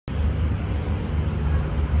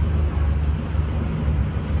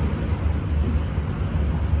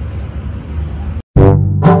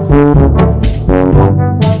Stop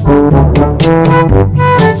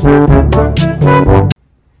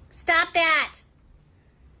that!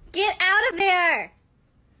 Get out of there!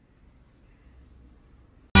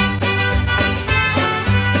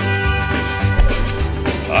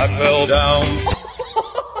 I fell down.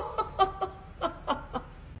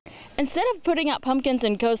 Instead of putting out pumpkins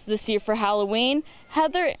and ghosts this year for Halloween,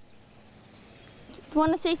 Heather, you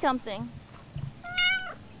want to say something?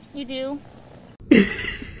 You do?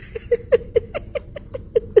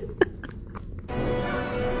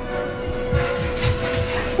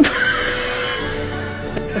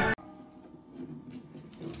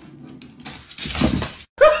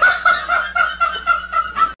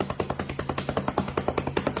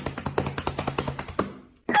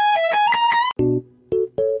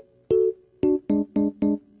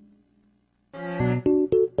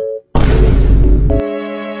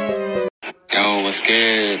 Yo, what's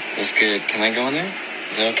good? What's good? Can I go in there?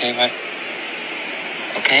 Is it okay if I...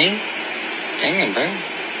 Okay? Damn, bro.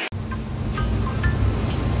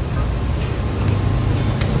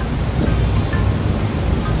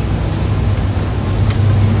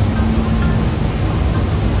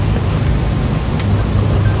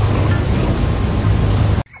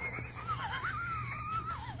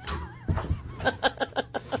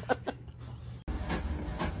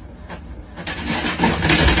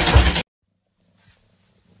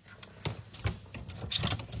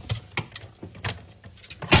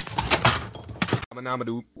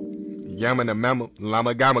 Namadoo, Yamana Mama,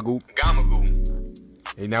 Lama Gamagoo,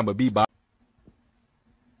 a number bebop.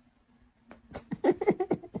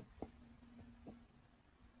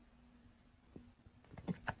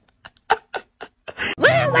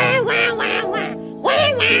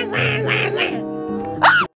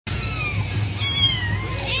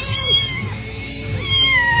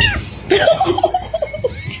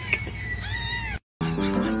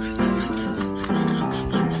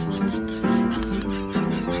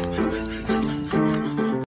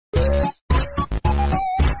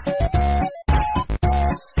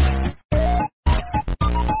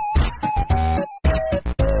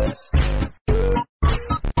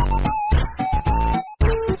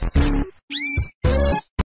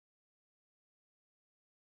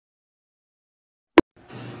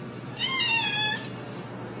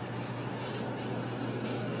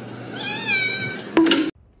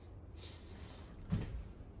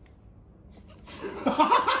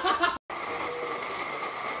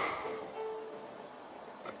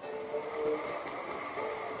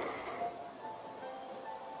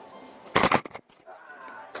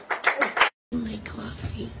 My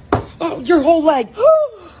coffee. Oh, your whole leg.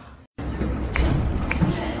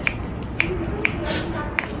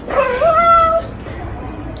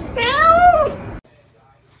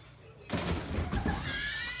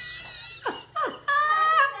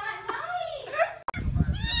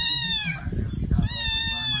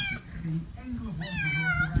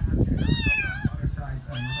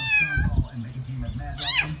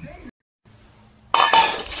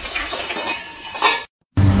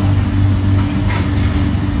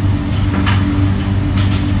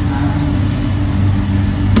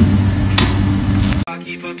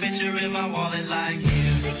 Keep a picture in my wallet like you.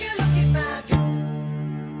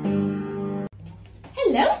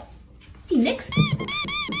 Hello, Phoenix.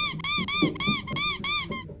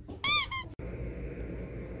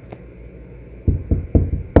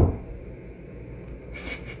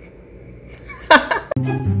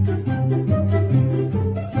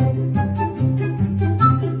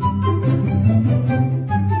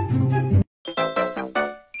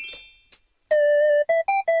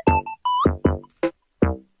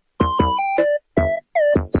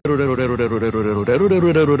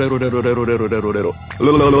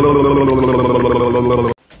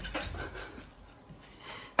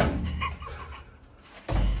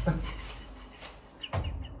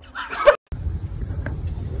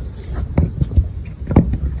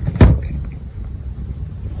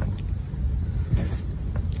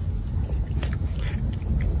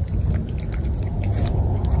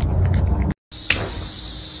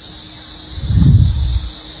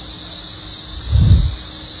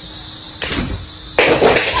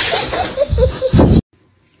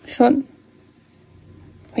 Son.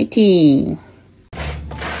 Fighting.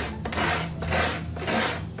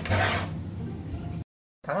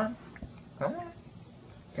 Come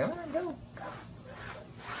on, go.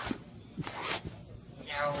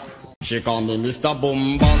 She call me Mr.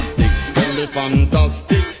 Bombastic, tell me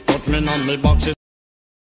fantastic, touch me on me back, she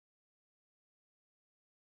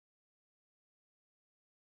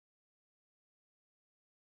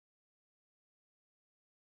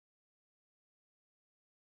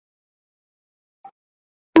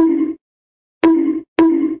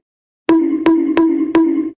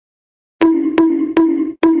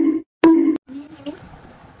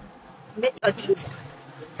哎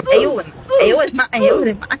呦我的妈！哎呦我的妈！哎呦我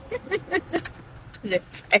的妈！人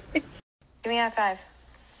才。Give me a high five.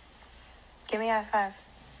 Give me a high five.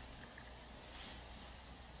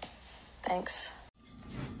 Thanks.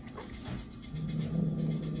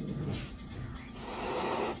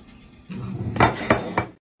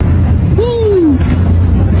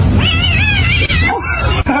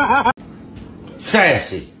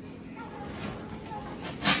 Sassy.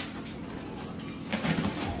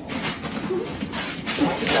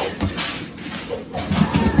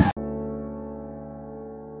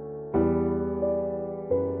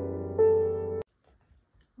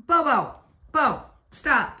 Bo,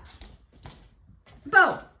 stop.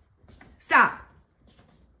 Bo, stop.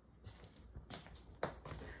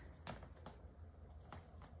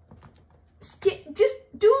 Just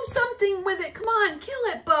do something with it. Come on, kill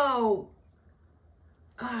it, Bo.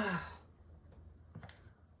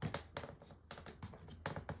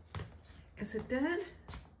 Is it dead?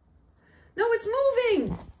 No, it's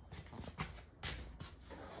moving.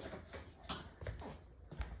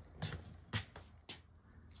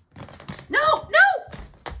 No.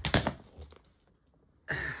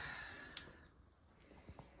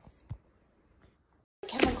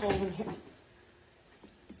 Chemicals in here.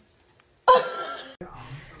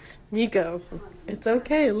 Miko, it's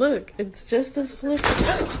okay. Look, it's just a slip.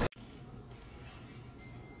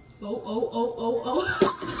 Oh.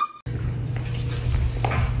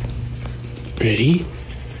 Ready?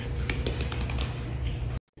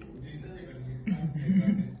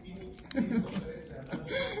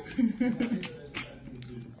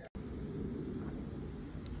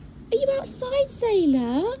 Are you outside,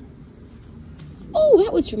 Sailor? Oh,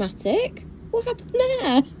 that was dramatic. What happened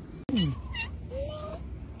there?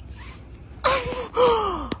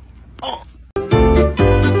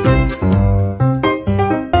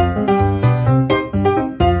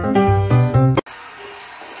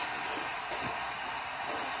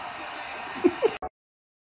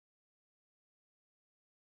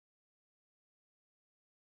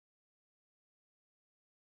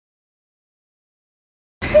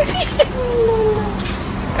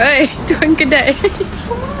 Hey, doing good day.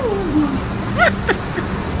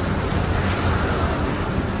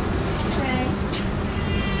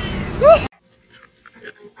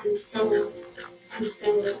 I'm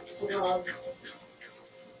so loved.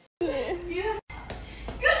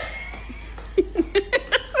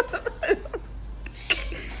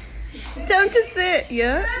 Time to sit,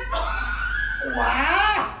 yeah?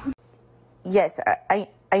 Yes, I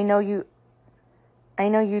know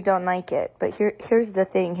you don't like it, but here's the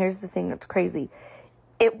thing that's crazy.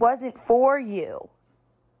 It wasn't for you.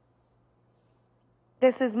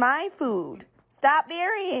 This is my food. Stop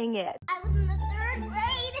burying it. I was in the 3rd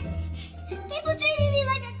grade. People treated me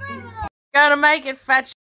like a criminal. Gotta make it,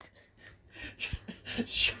 fetch.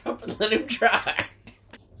 Shut up and let him try.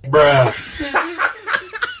 Bruh.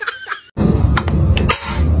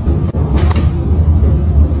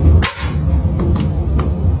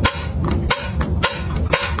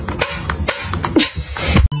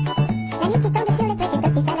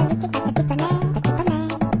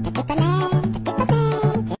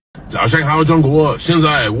早上好，中国！现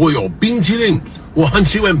在我有冰淇淋，我很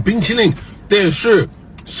喜欢冰淇淋，但是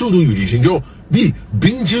速度与激情就比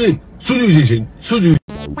冰淇淋速度与激情速度。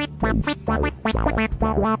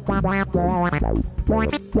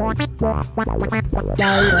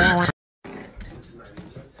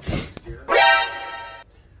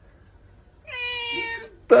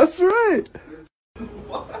That's right.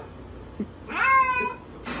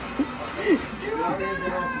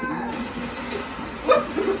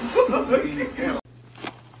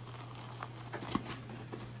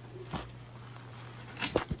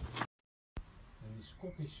 Die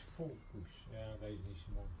Scottish Focus, ja, deze niet zo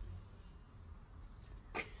mooi.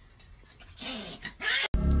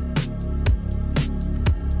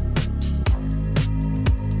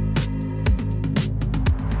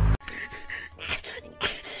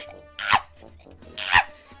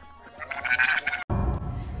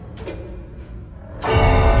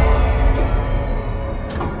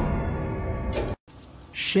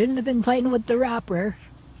 Shouldn't have been playing with the wrapper.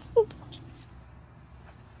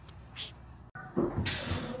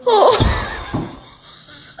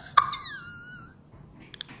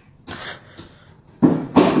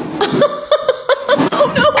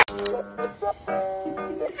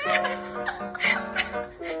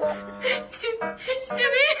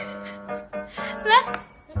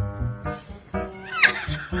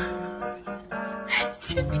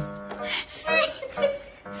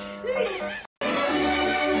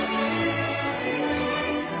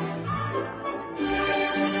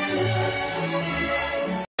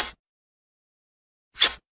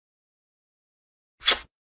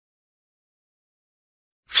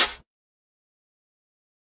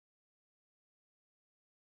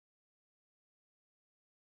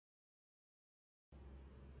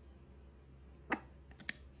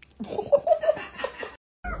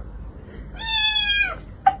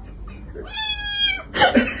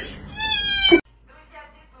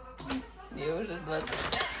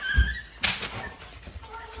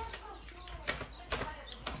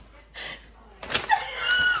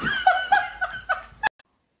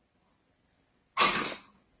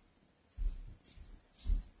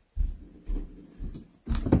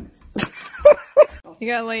 You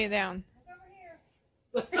gotta lay it down.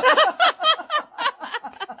 You're a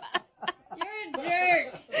jerk.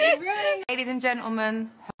 You're ruining. Ladies and gentlemen.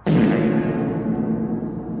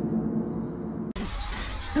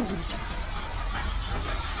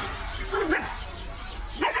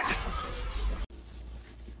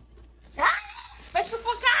 Vai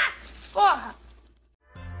sufocar! Porra!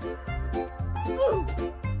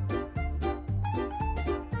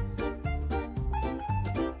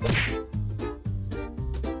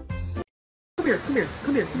 Come here, come here,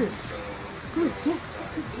 come here, come here. Come here.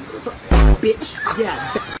 Bitch,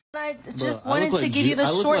 yeah. I just wanted to give you the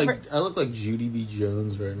short. I look like Judy B.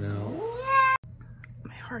 Jones right now.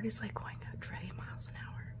 My heart is like going at 20 miles an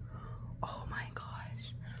hour. Oh my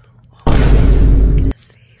gosh. Oh, look at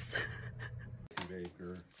his face.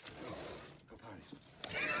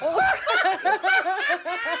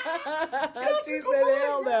 She said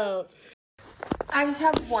hell no. I just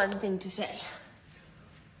have one thing to say.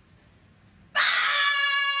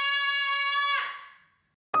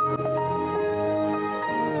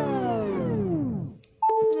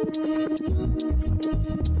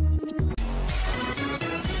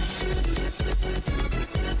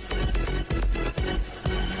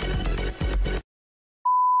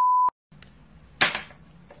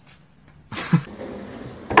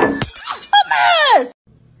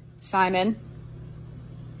 Simon.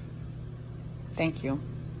 Thank you.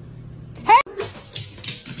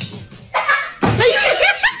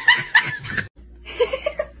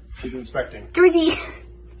 He's inspecting. 3D.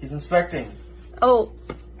 He's inspecting. Oh.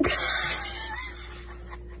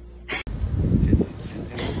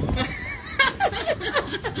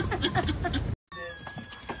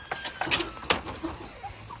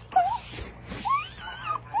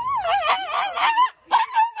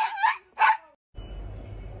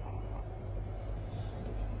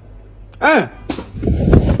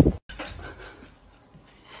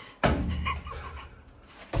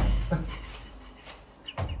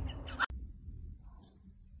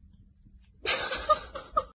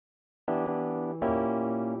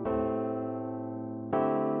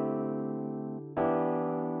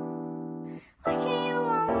 Why can't you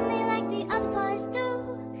want me like the other boys do?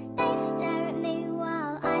 They stare at me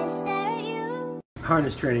while I stare at you.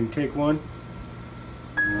 Harness training, take one.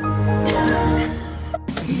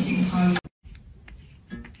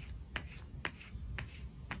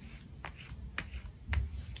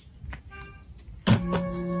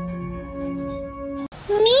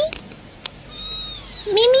 Mimi?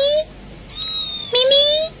 Mimi? Mimi?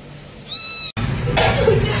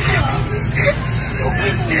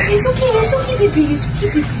 It's okay, baby. It's okay,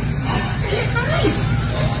 baby. Hi.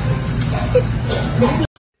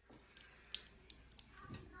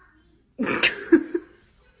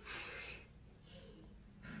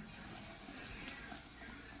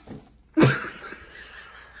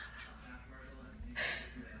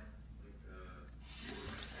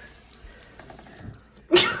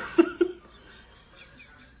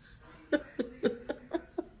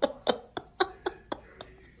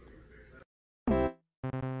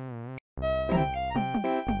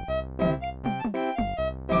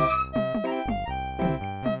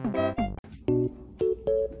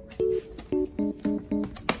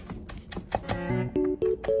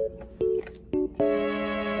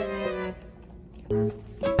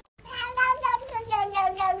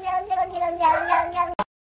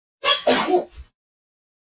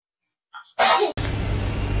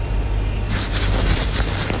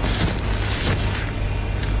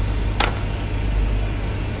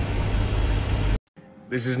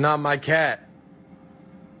 This is not my cat.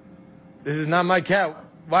 This is not my cat.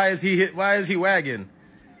 Why is he wagging?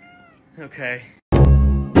 Okay.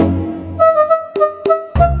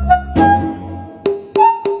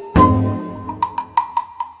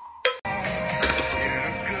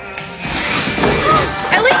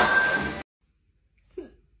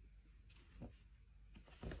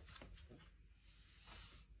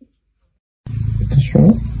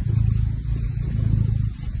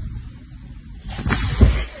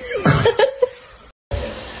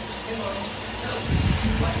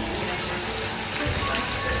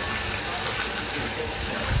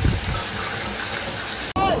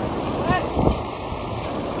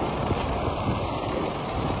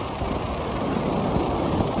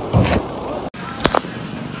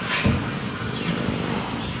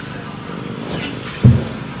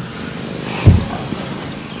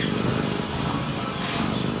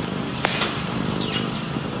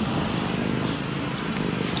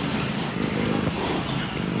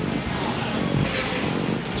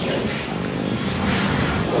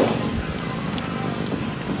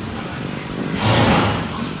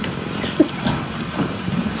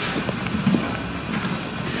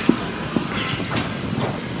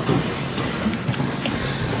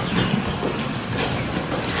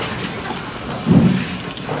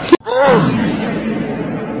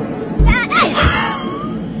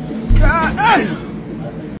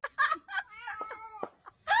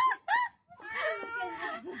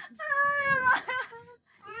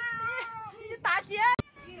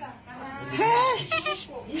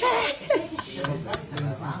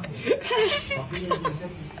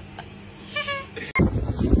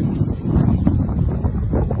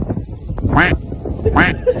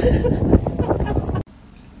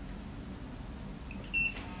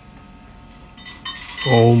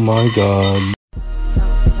 Oh my god.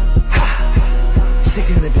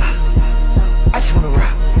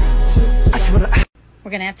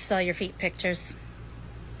 We're gonna have to sell your feet pictures.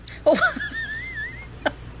 Oh.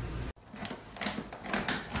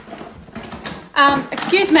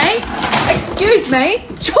 Excuse me? Excuse me?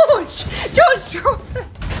 George! George!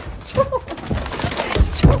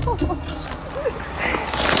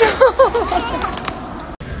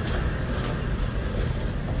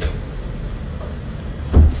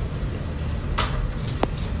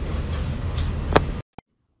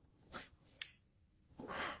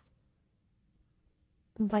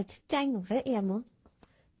 Bài tranh với em á.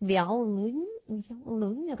 Béo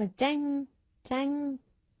lớn là cái tranh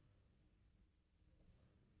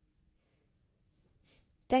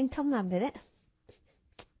không làm được đấy.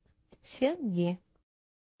 Sướng gì?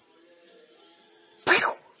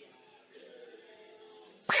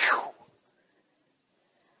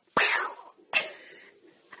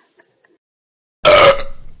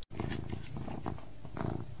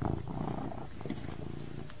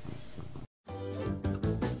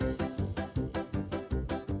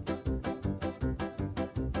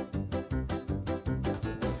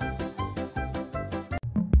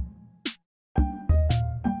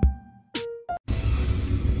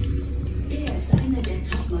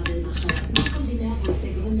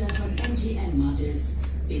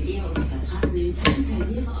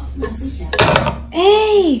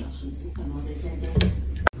 Hey!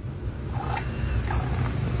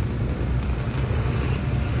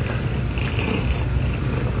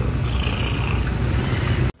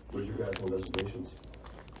 Where's your guys' home reservations?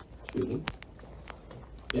 Excuse me?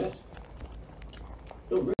 Yes?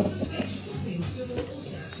 No,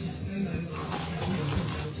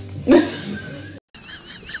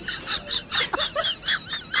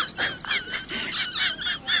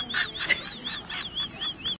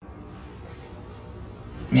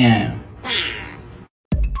 Meow.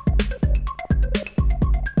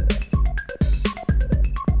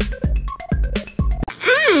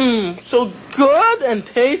 So good and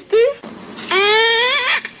tasty.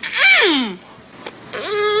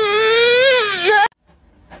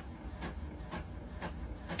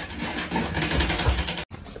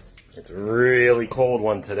 It's a really cold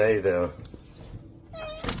one today, though.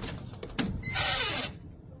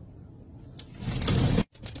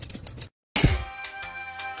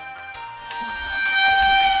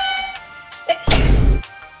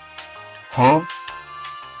 Huh?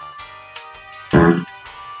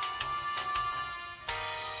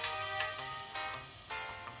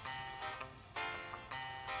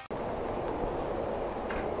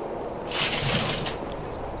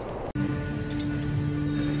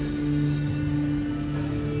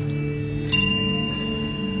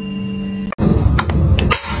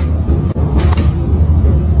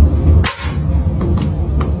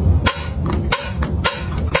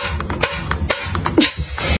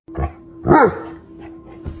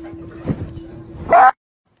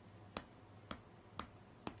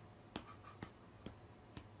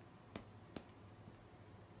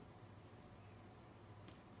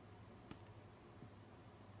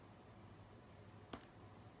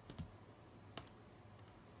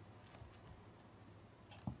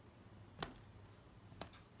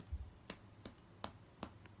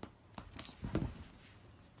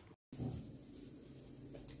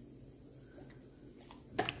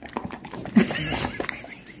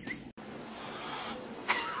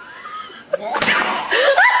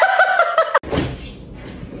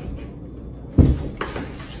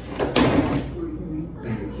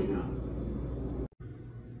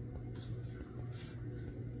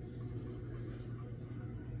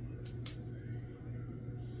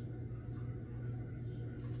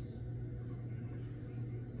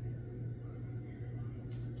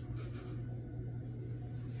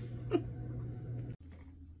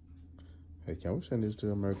 Hey, can we send this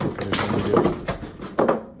to America for this video?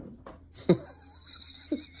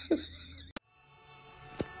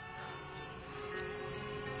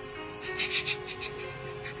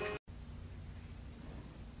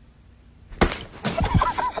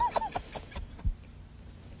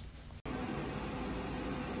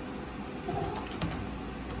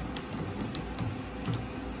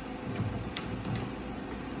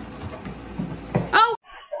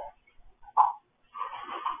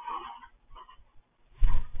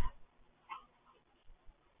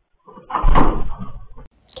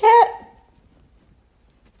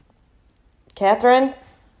 Catherine?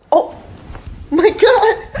 Oh!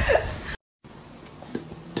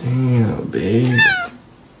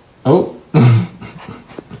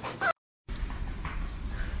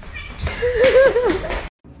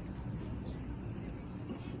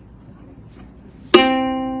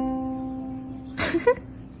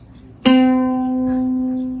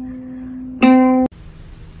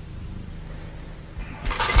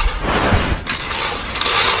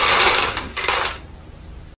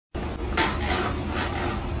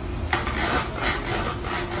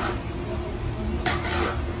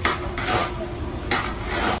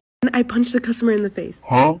 I punched the customer in the face.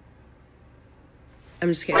 Huh? I'm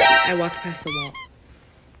just kidding. I walked past the wall.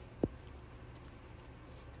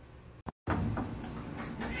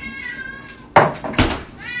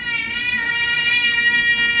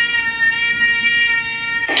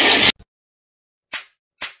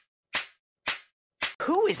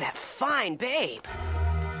 Who is that fine babe?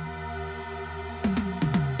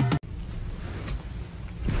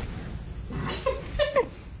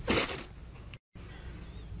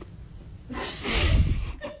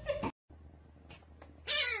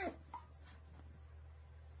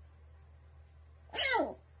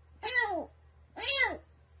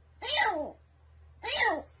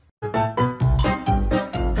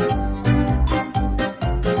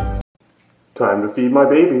 Time to feed my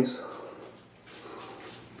babies.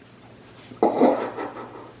 I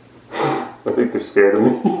think they're scared of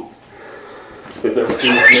me. They've never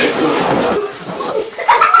seen me.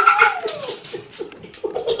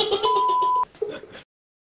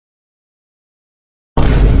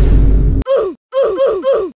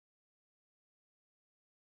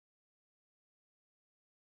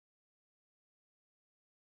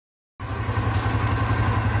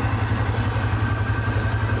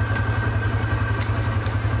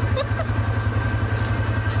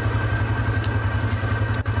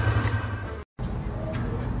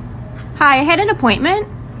 Hi, I had an appointment.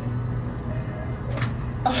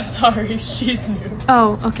 Oh, sorry, she's new.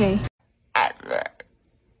 Oh, okay.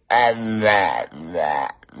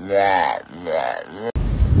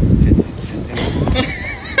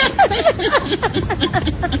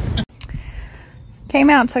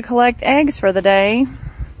 Came out to collect eggs for the day,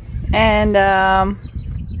 and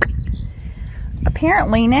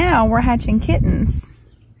apparently now we're hatching kittens.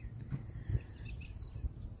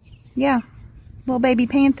 Yeah, little baby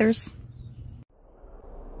panthers.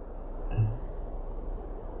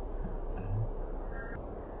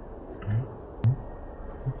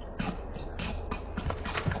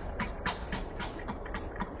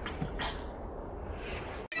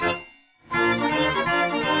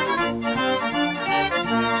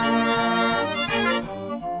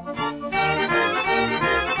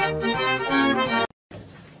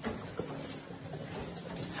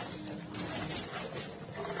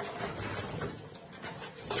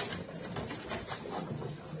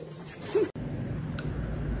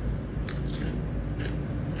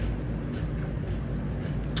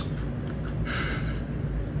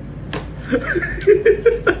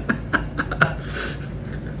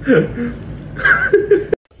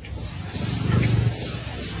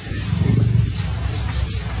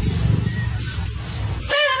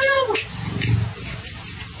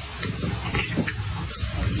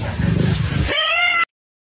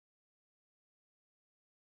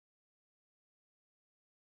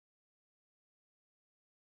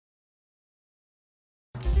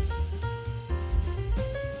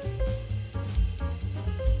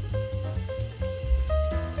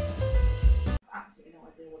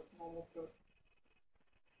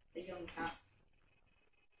 A young cat.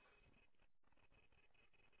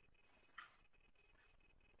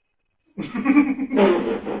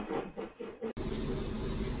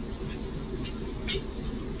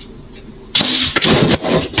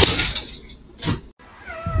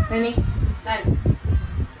 Nani? Nani?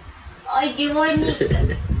 Ay, qué bonito.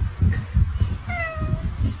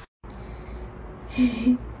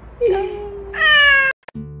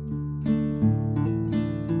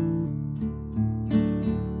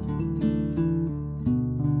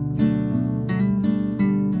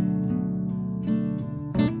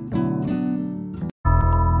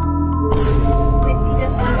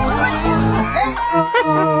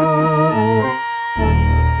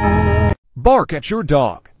 Bark at your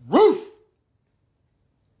dog. Roof!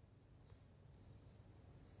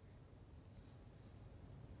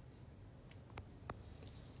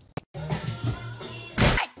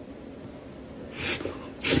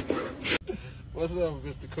 What's up,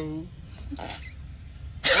 Mr. Cool?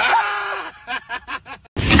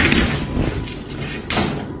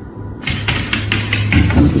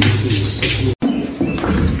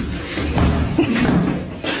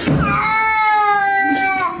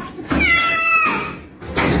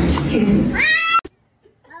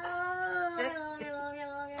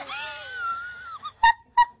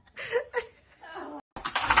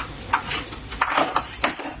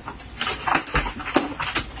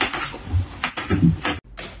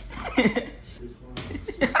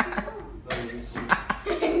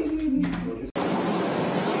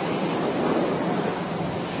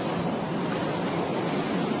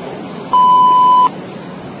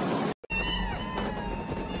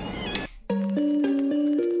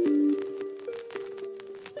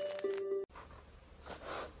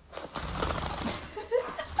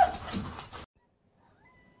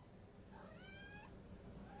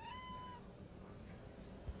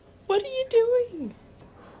 What are you doing?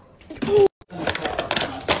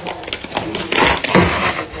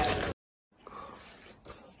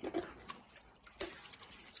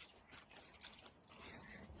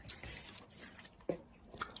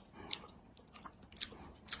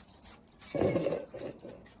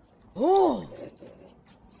 О!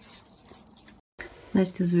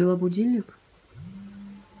 Настя завела будильник.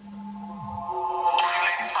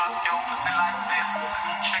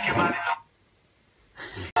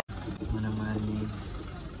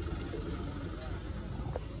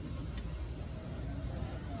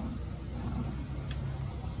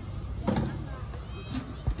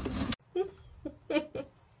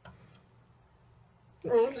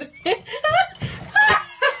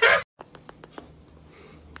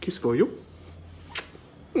 Kiss for you.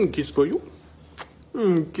 Kiss for you.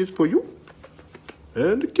 Kiss for you.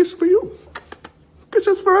 And a kiss for you.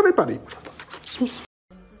 Kisses for everybody.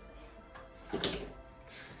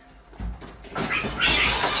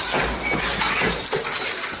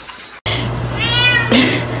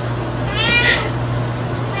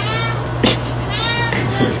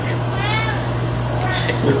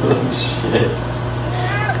 Oh shit.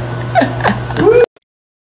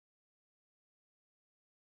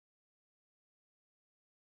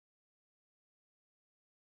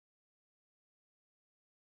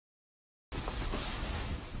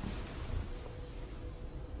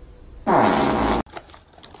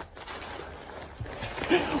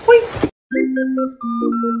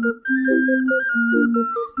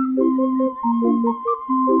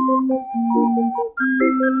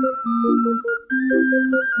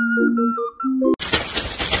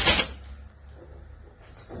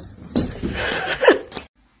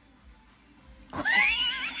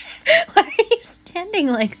 Why are you standing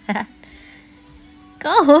like that?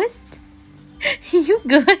 Ghost? You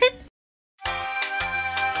good?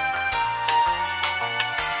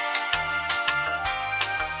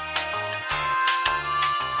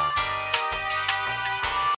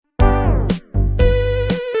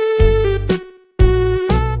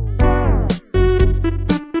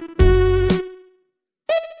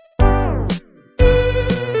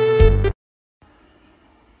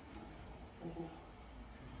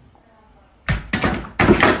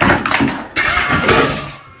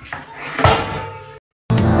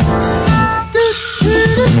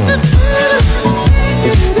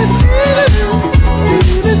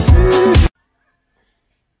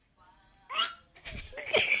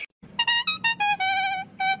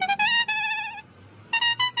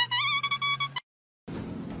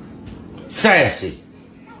 Sassy.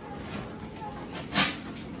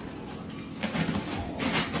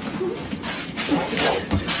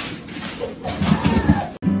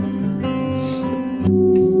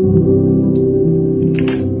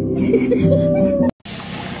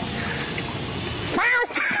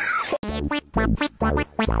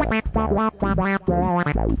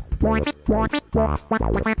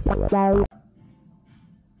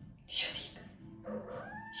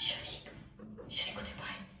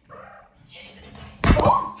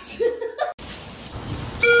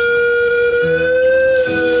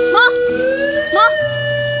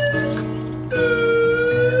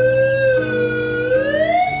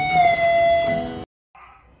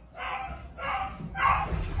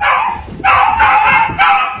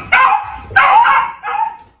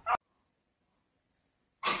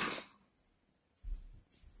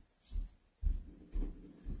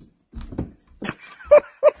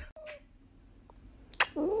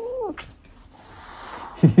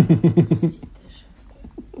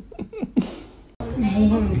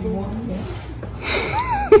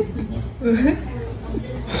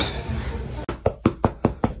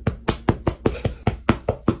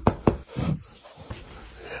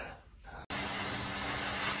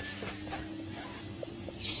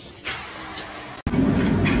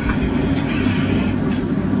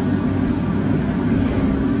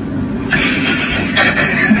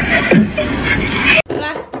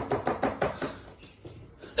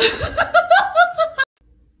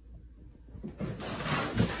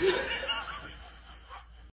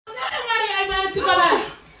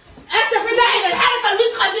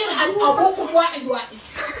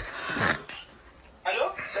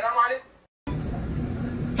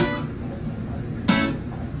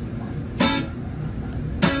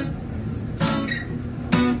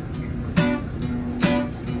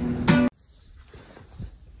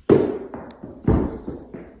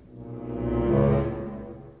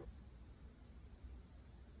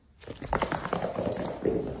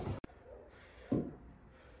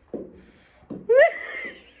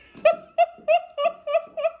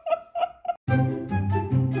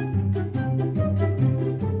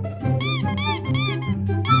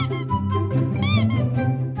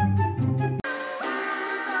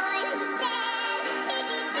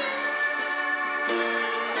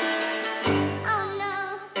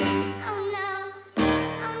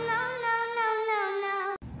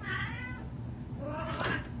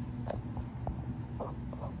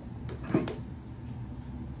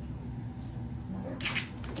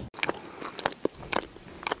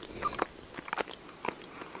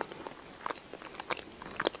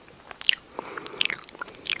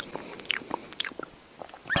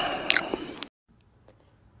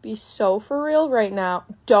 be so for real right now.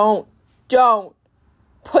 Don't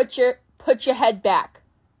put your head back.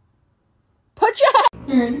 Put your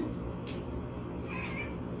head.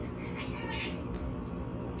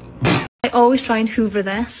 I always try and hoover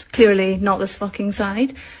this, clearly not this fucking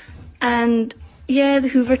side. And yeah, the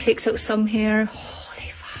hoover takes out some hair.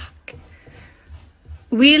 Holy fuck.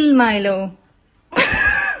 Wheel Milo.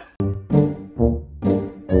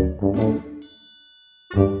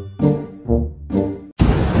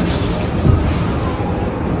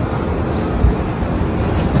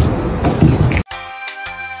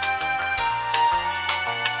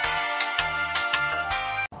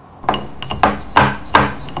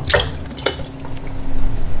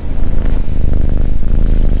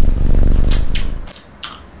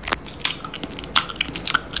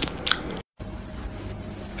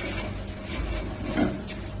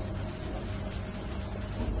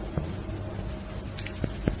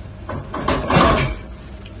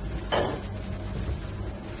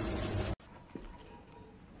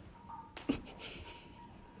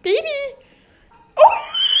 Baby.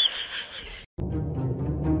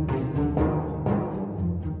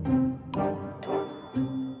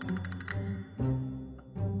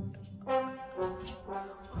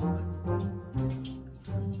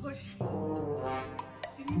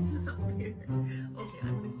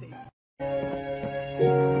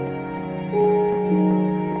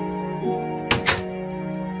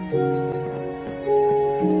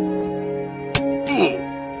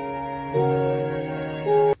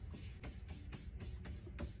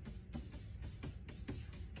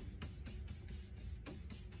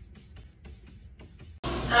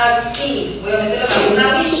 Aquí, voy a meter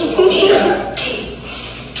una aviso comida. Aquí.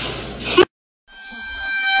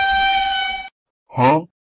 Huh?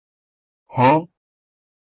 Huh?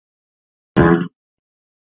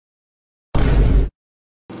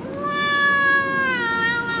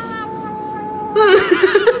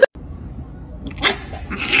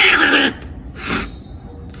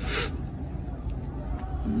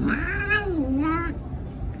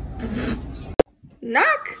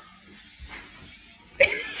 Knock.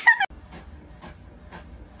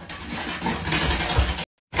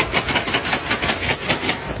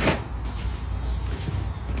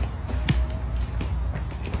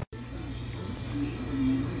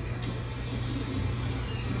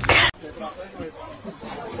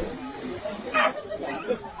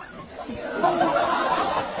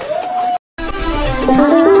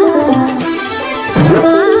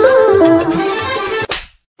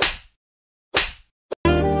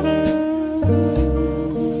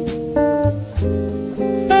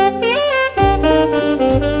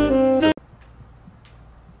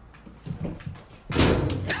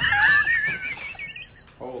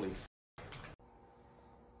 Holy.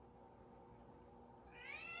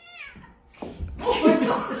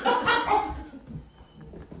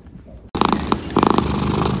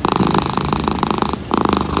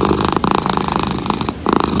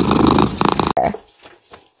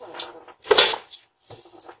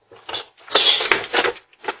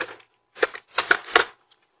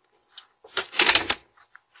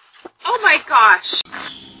 Oh my gosh.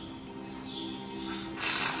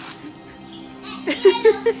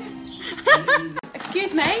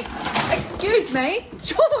 Excuse me? Excuse me?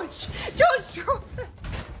 George! George, drop it!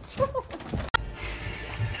 George!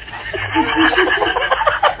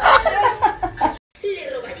 Le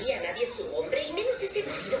robaría a nadie su hombre y menos ese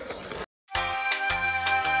marido.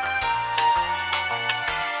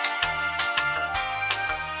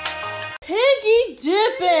 Piggy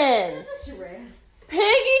dipping!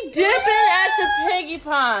 Piggy dipping at the piggy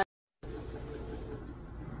pond!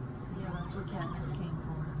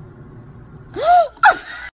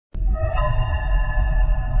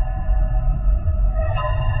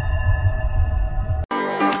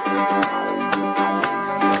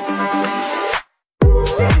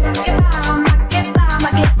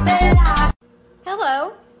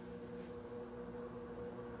 Hello.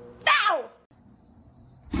 Ow!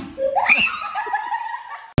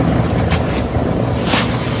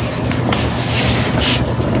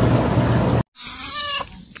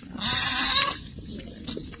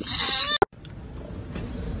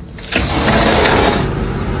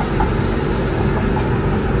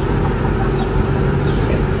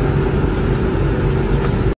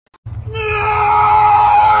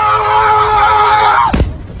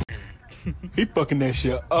 He fucking that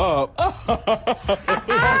shit up.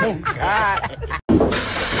 Oh, God.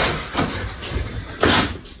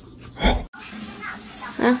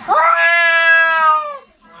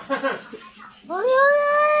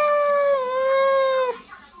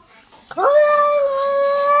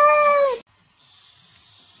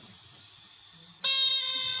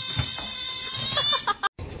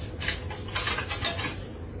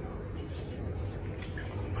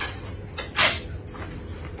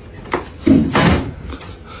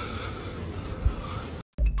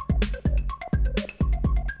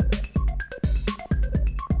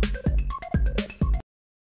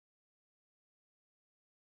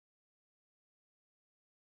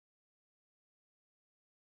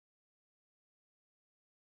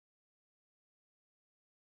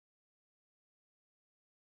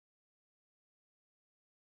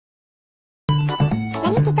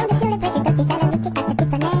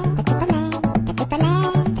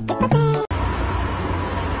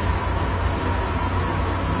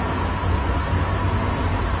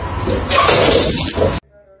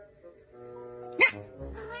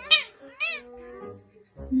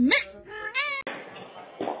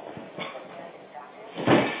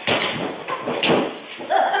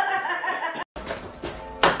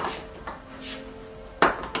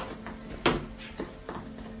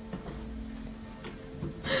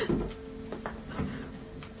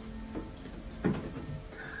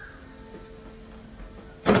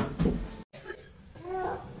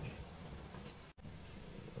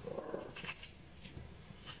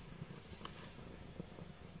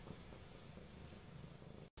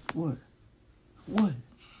 What? What?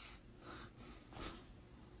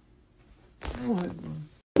 What?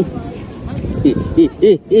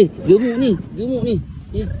 Gemuk ni, gemuk ni.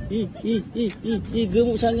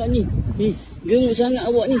 Gemuk sangat ni. Gemuk sangat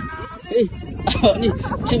awak ni. Awak ni.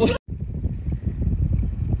 Cuba.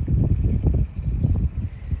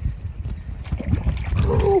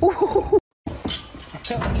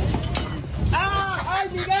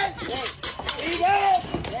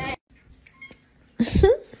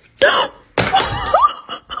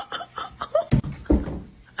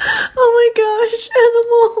 Oh my gosh,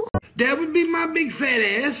 animal. That would be my big fat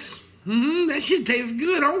ass. That shit tastes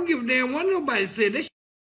good. I don't give a damn what nobody said. That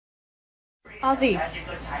Ozzy,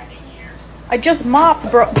 I just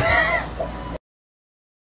mopped, bro.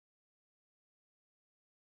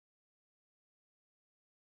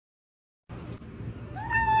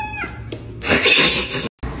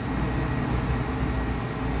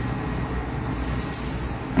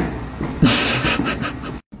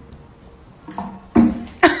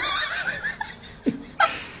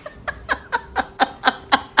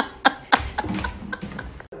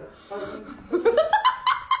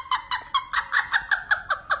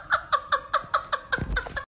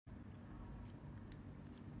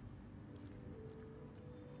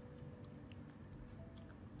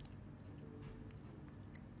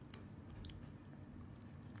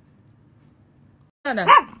 No.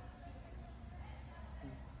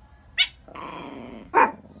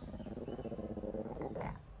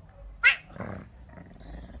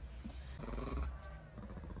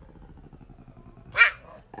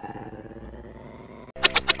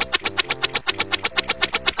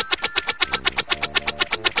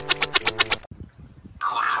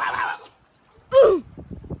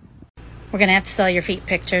 We're gonna have to sell your feet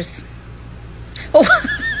pictures. Oh.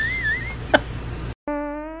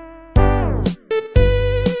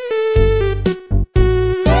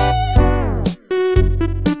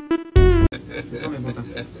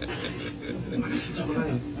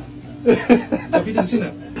 Tapi dari sini.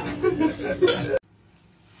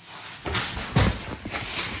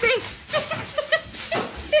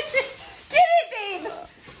 Get it, babe!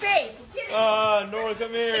 Babe, get it! Nora,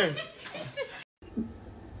 come here.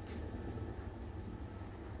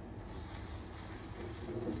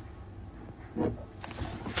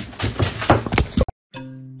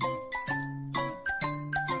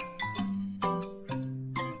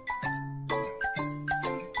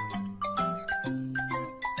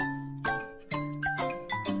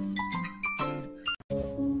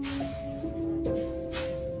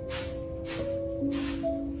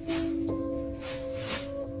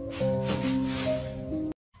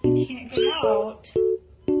 You can't get out.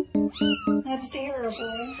 That's terrible.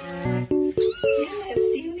 Yes,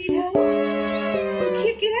 do you need help? You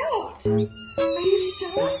can't get out. Are you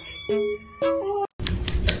stuck? Oh.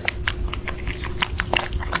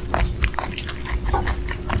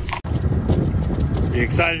 Are you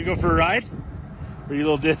excited to go for a ride? Are you a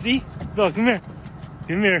little dizzy? Phil, come here.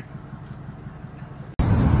 Come here.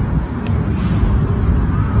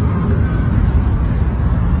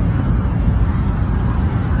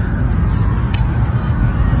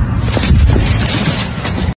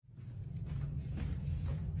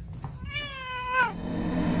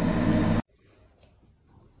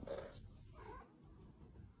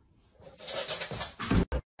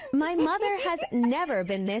 My mother has never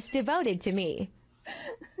been this devoted to me.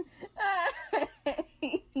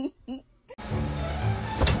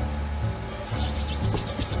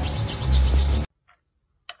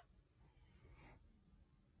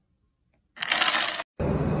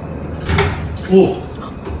 Oh.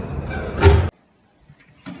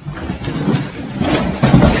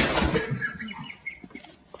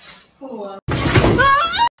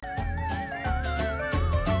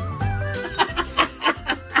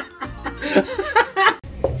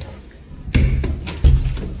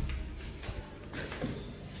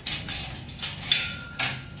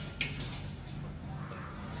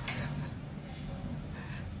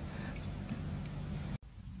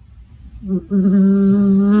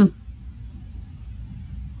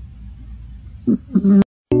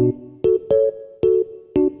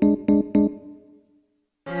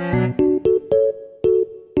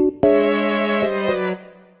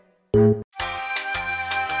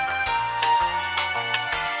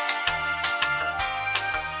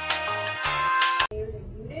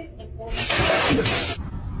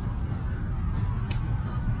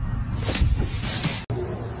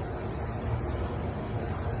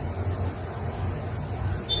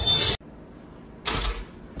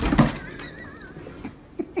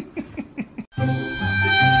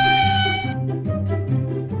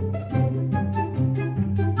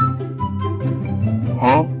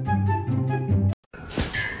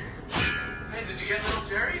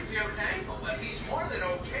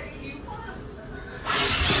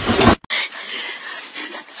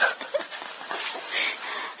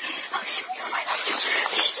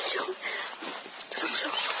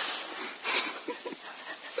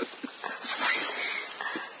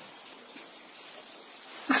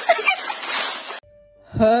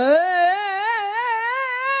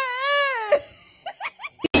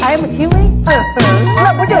 MTV，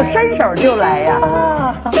那不就伸手就来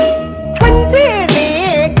呀？春季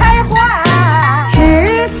里开花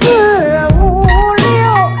，14、5、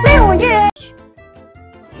6月。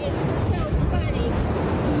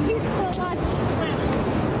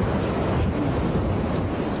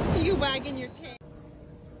You wagging your tail.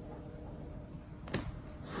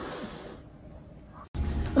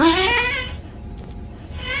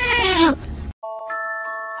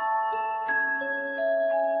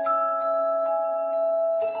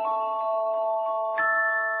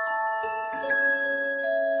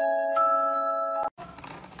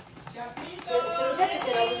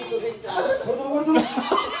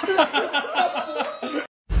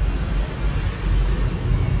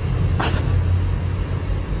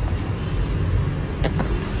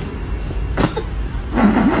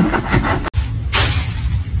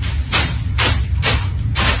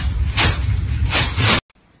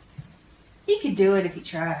 He could do it if he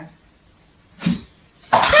tried.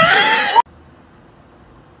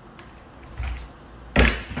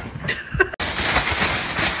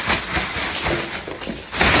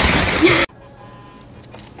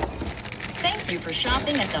 Thank you for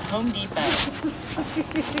shopping at the Home Depot.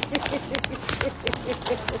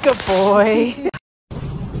 Good boy.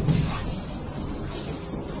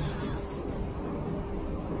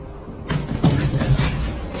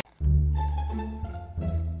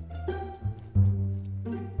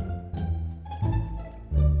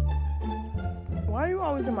 Why are you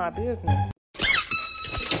always in my business?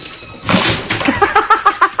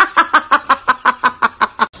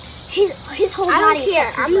 His whole body. I don't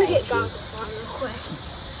care. I'm gonna leg. get goggles on real quick.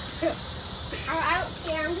 I don't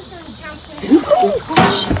care. I'm just gonna count to Oh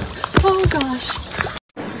gosh. Oh gosh.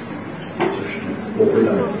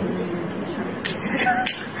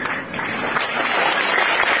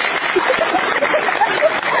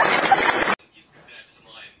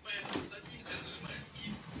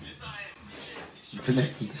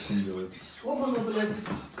 Блять, это что он делает? Оба, блядь.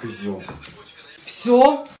 Козел.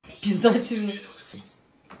 Все, пиздательно.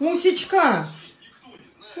 Мусечка.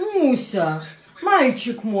 Муся.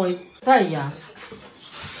 Мальчик мой. Да я.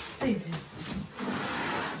 Иди.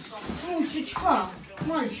 Мусечка.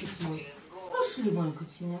 Мальчик мой. Пошли, мой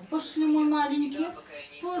котеня. Пошли, мой маленький.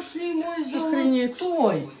 Пошли, мой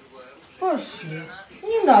золотой. Пошли.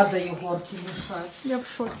 Не надо Егорке мешать. Я в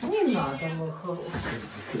шоке. Не надо, мой хороший.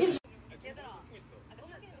 Иди.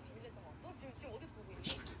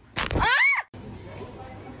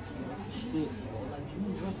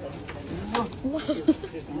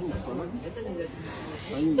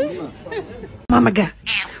 Mama got?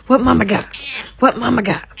 What mama got? What mama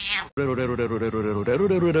got?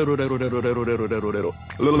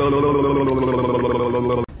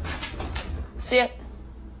 Sit.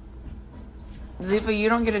 Ziva, you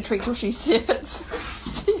don't get a treat till she sits.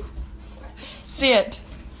 Sit.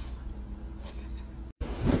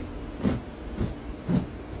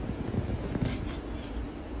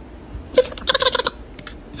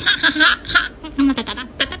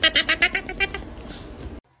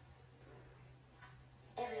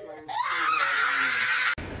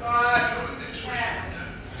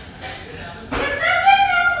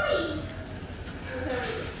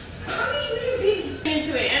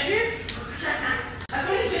 into it, Andrews. That's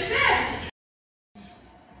what he just said.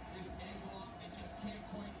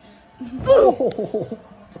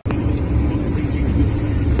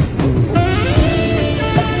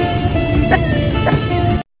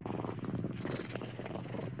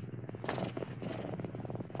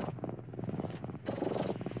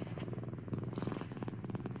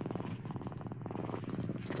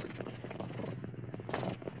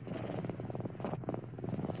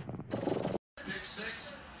 Pick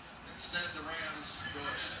 6. Instead, the Rams go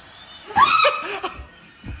ahead.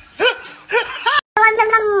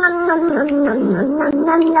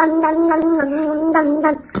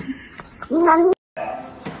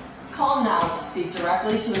 Call now to speak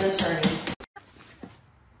directly to an attorney.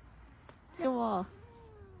 我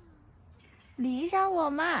理一下我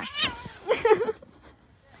嘛，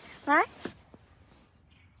来。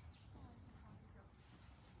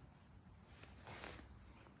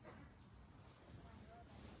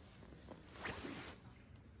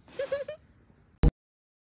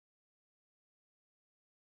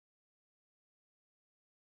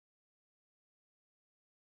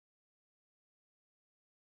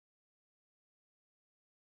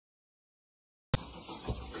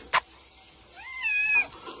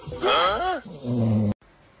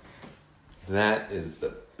That is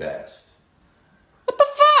the best. What the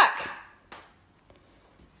fuck?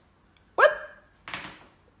 What?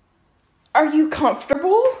 Are you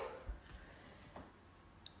comfortable?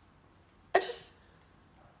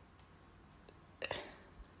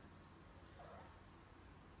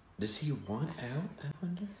 Does he want out, I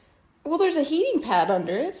wonder? Well, there's a heating pad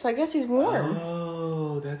under it, so I guess he's warm.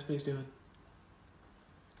 Oh, that's what he's doing.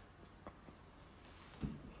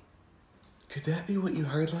 Could that be what you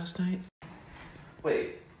heard last night?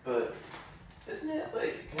 Wait, but isn't it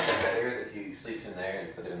like kind of better that he sleeps in there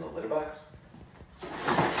instead of in the litter box? What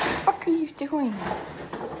the fuck are you doing?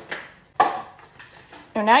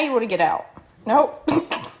 No, now you want to get out. Nope.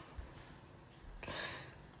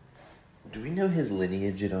 Do we know his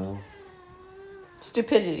lineage at all?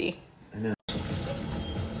 Stupidity. I know.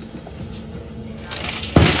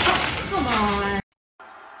 Come on.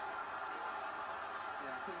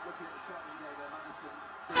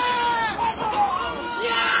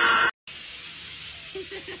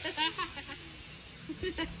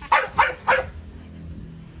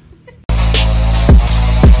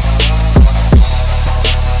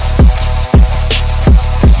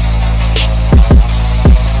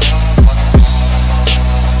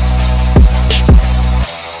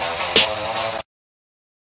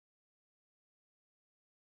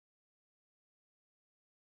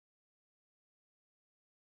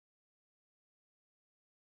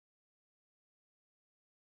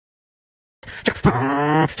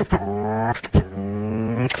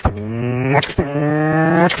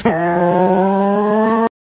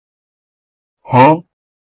 Huh?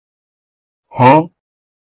 Huh?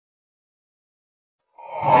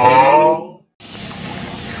 Huh?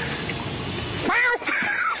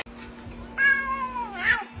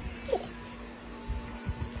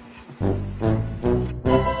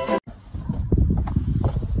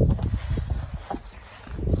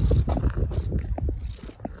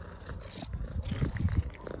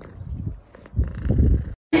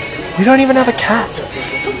 You don't even have a cat.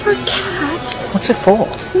 Not for a cat. What's it for?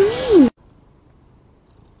 Me.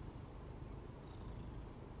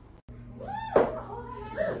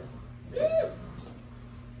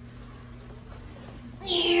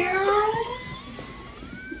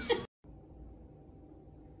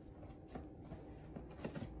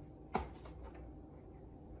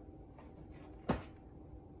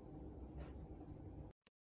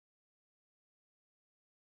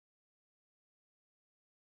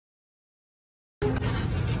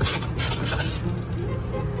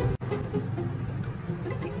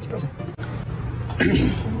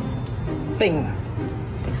 Bing.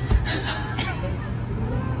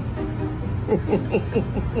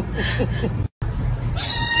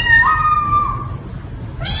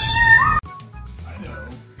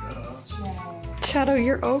 Shadow,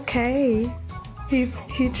 you're okay. He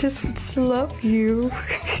just wants to love you.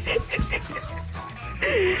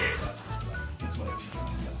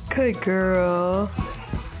 Good girl.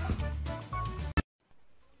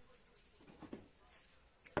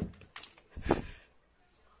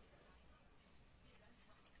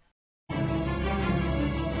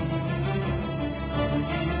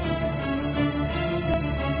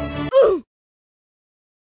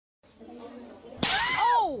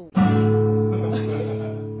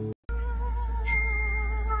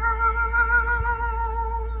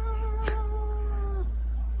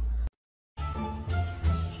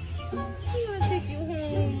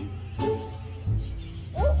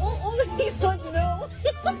 He's like, no.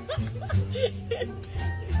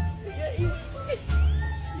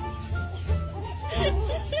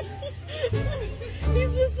 He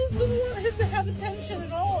just doesn't want him to have attention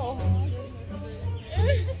at all.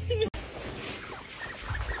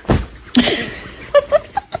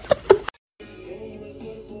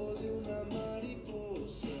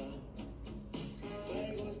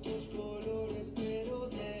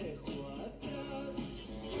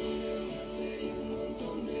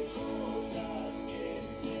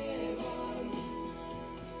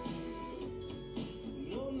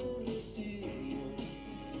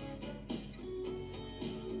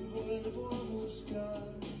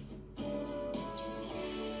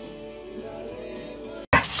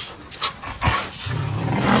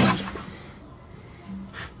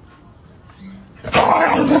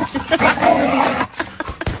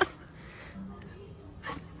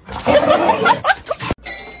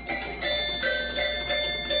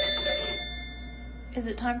 Is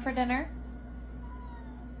it time for dinner?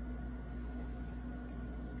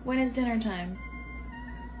 When is dinner time?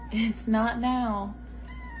 It's not now.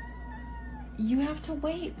 You have to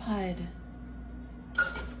wait, Pud.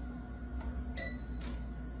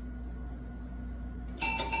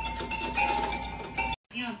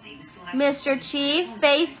 Mr. Chief,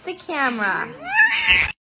 face the camera.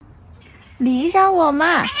 理一下我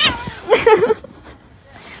嘛。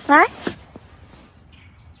来。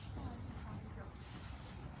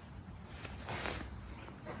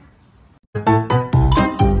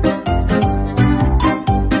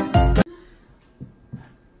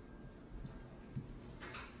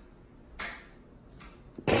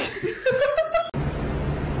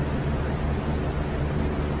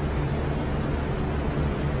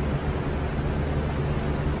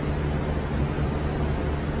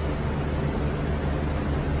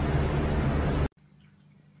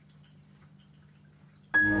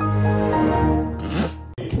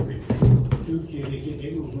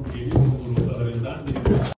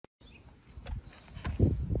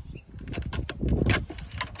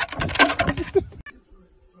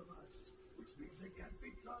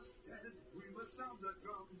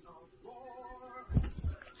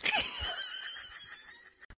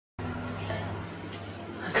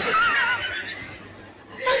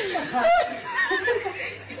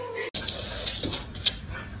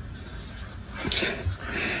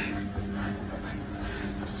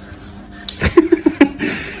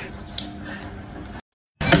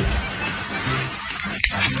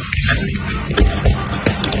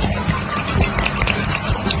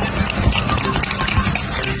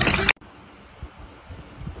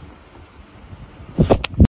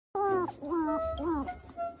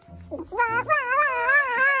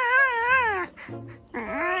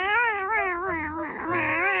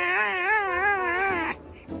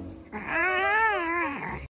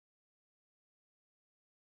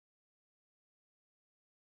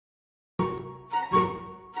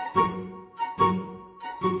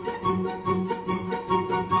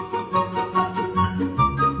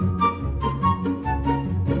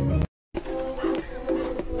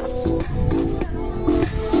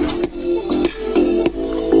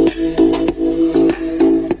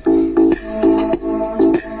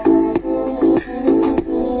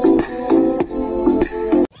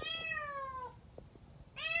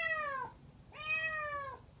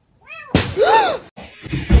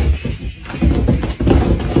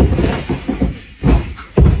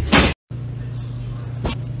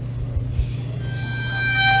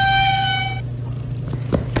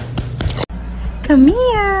Come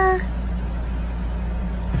here.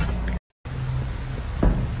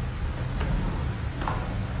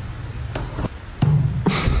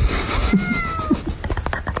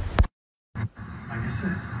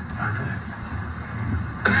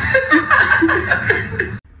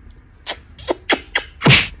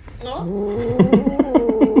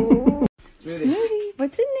 Smoothie,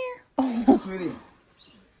 what's in there? Oh, Smoothie.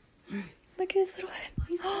 Look at his little head.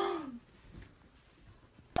 He's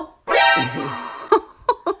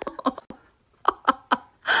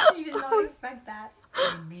You did not expect that.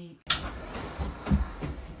 Neat.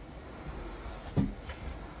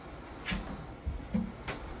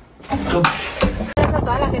 Gracias a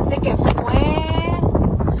toda la gente que fue.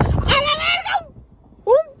 ¡A la verga!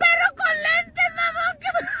 ¡Un perro con lentes, mamón!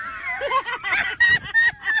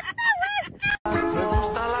 Me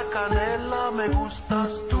gusta la canela, me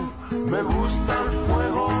gustas tú. Me gusta el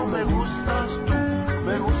fuego, me gustas tú.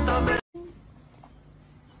 Me gusta...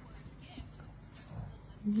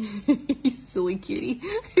 You silly cutie.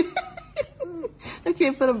 I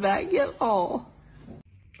can't put him back yet. Oh.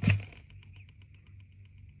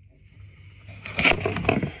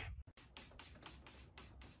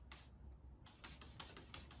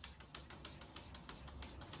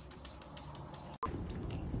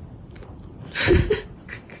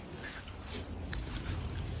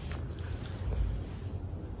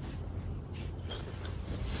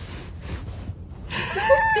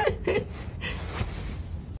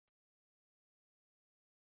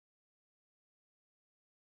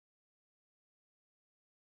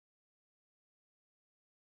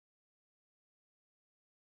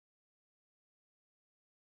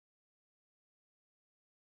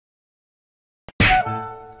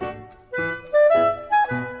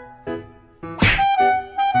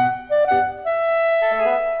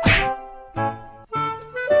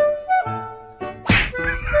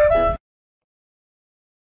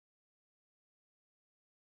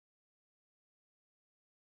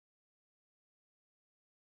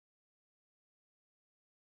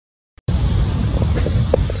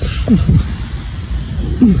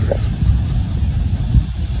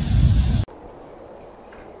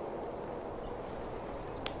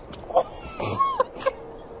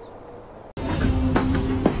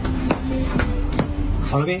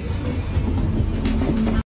 Follow me.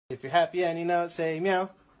 If you're happy and you know it, say meow.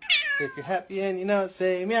 If you're happy and you know it,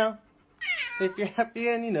 say meow. If you're happy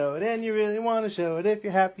and you know it and you really want to show it, if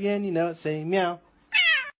you're happy and you know it, say meow.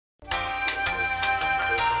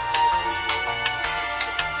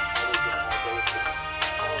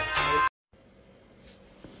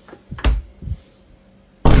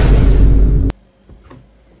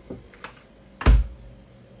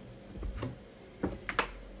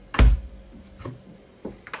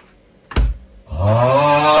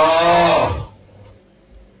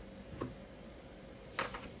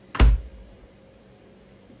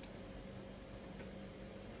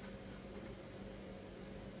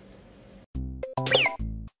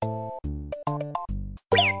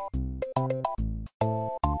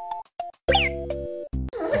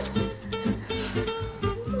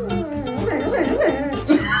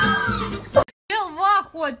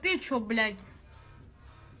 ты чё, блядь?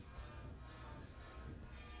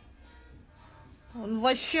 Он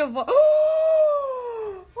вообще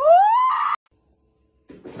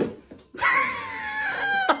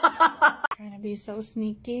Trying to be so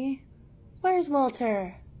sneaky. Where's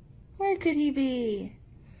Walter? Where could he be?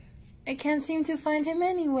 I can't seem to find him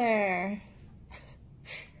anywhere.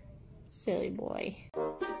 Silly boy.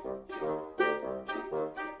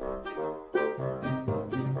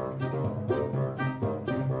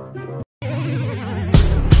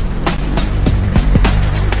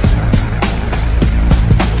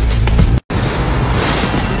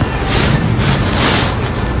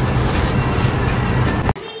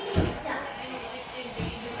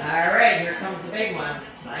 Alright, here comes the big one.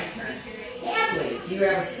 My turn. Hadley, do you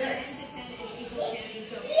have a 6? 6?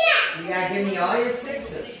 Yes! You gotta give me all your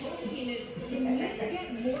 6s.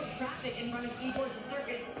 More traffic in front of keyboards.